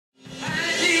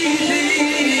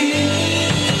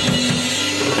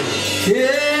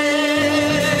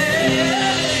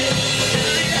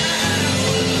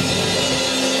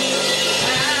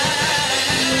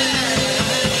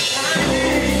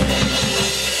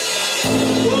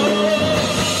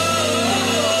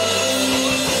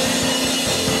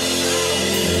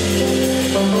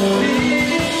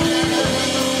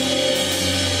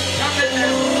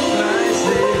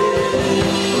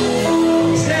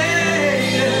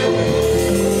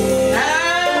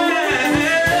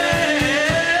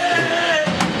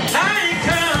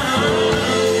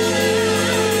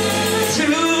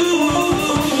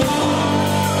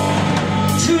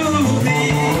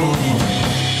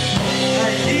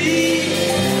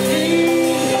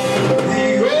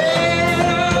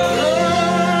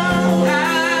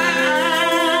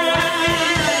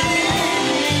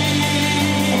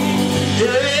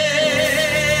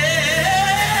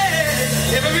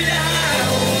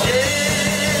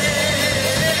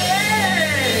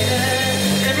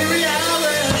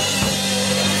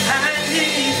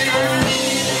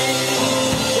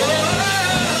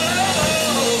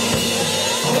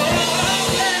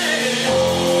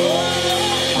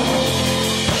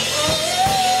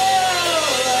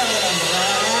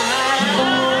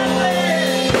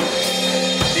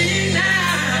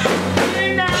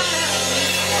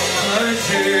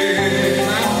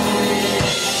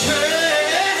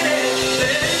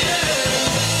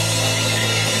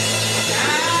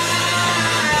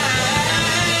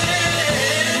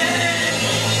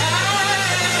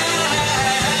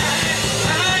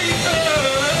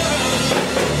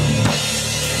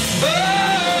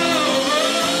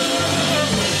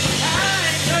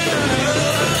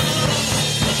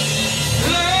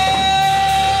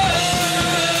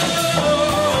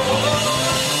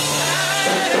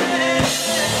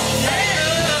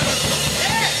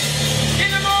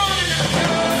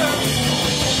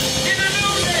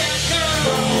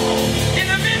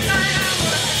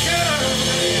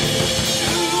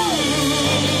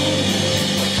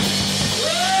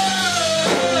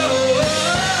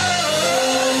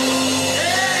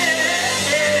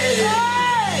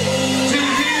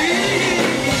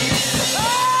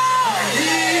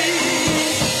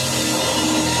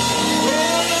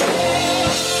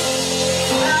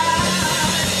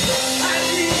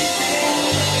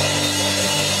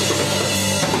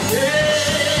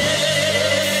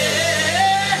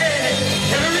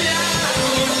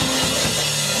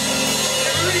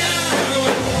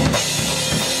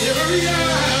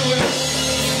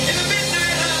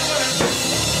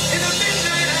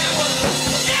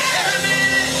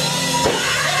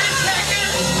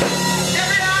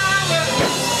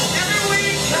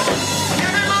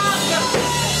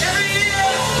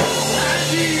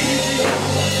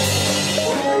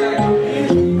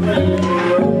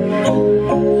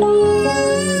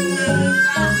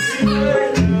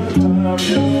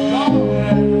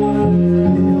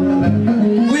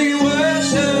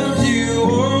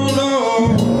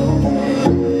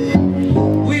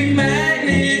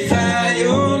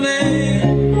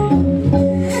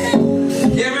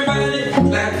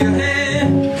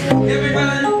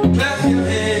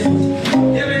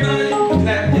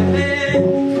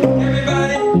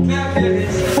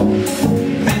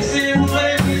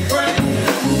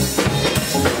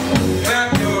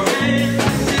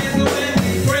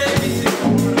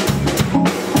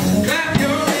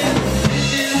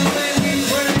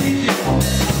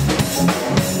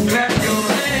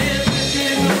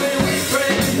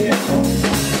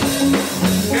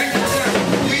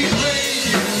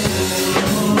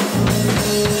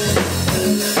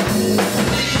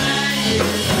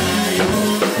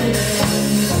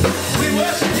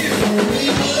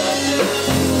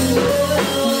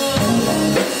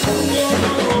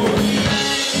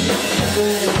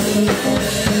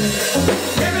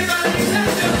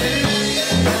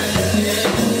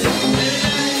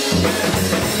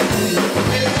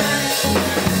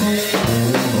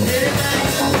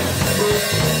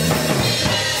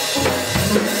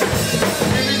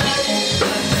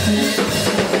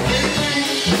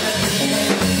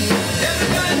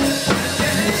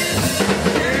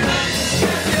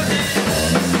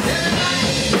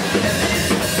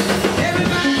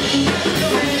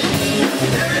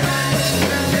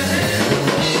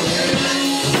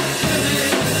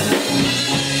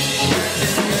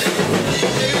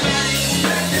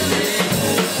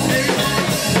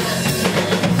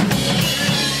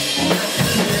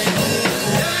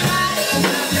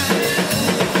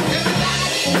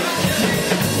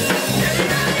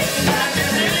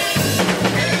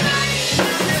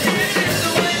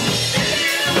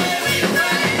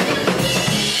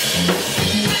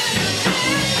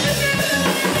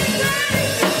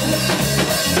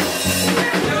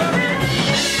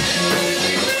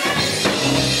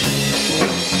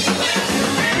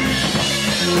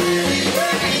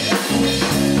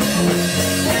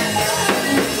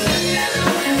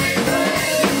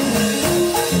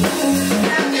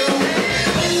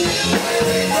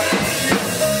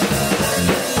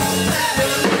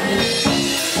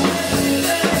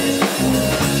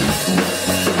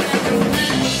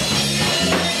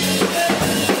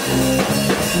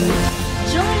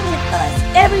Join with us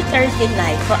every Thursday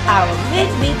night for our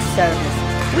midweek service.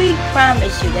 We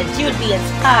promise you that you'll be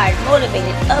inspired,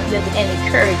 motivated, uplifted, and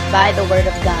encouraged by the Word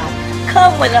of God.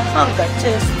 Come with a hunger to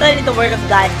study the Word of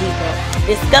God deeper,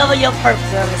 discover your purpose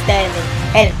and understanding,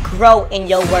 and grow in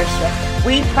your worship.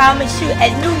 We promise you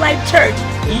at New Life Church,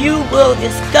 you will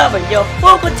discover your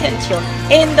full potential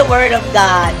in the Word of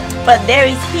God. For there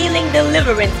is healing,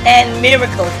 deliverance, and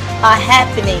miracles are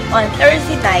happening on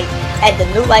Thursday night at the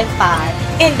New Life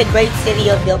 5 in the great city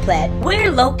of Ville Platte.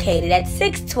 We're located at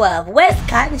 612 West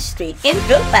Cotton Street in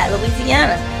Ville Platte,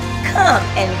 Louisiana. Come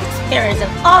and experience an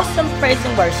awesome praise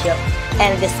and worship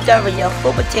and discover your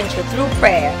full potential through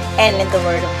prayer and in the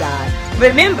Word of God.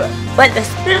 Remember, where the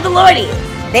Spirit of the Lord is,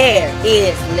 there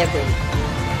is liberty.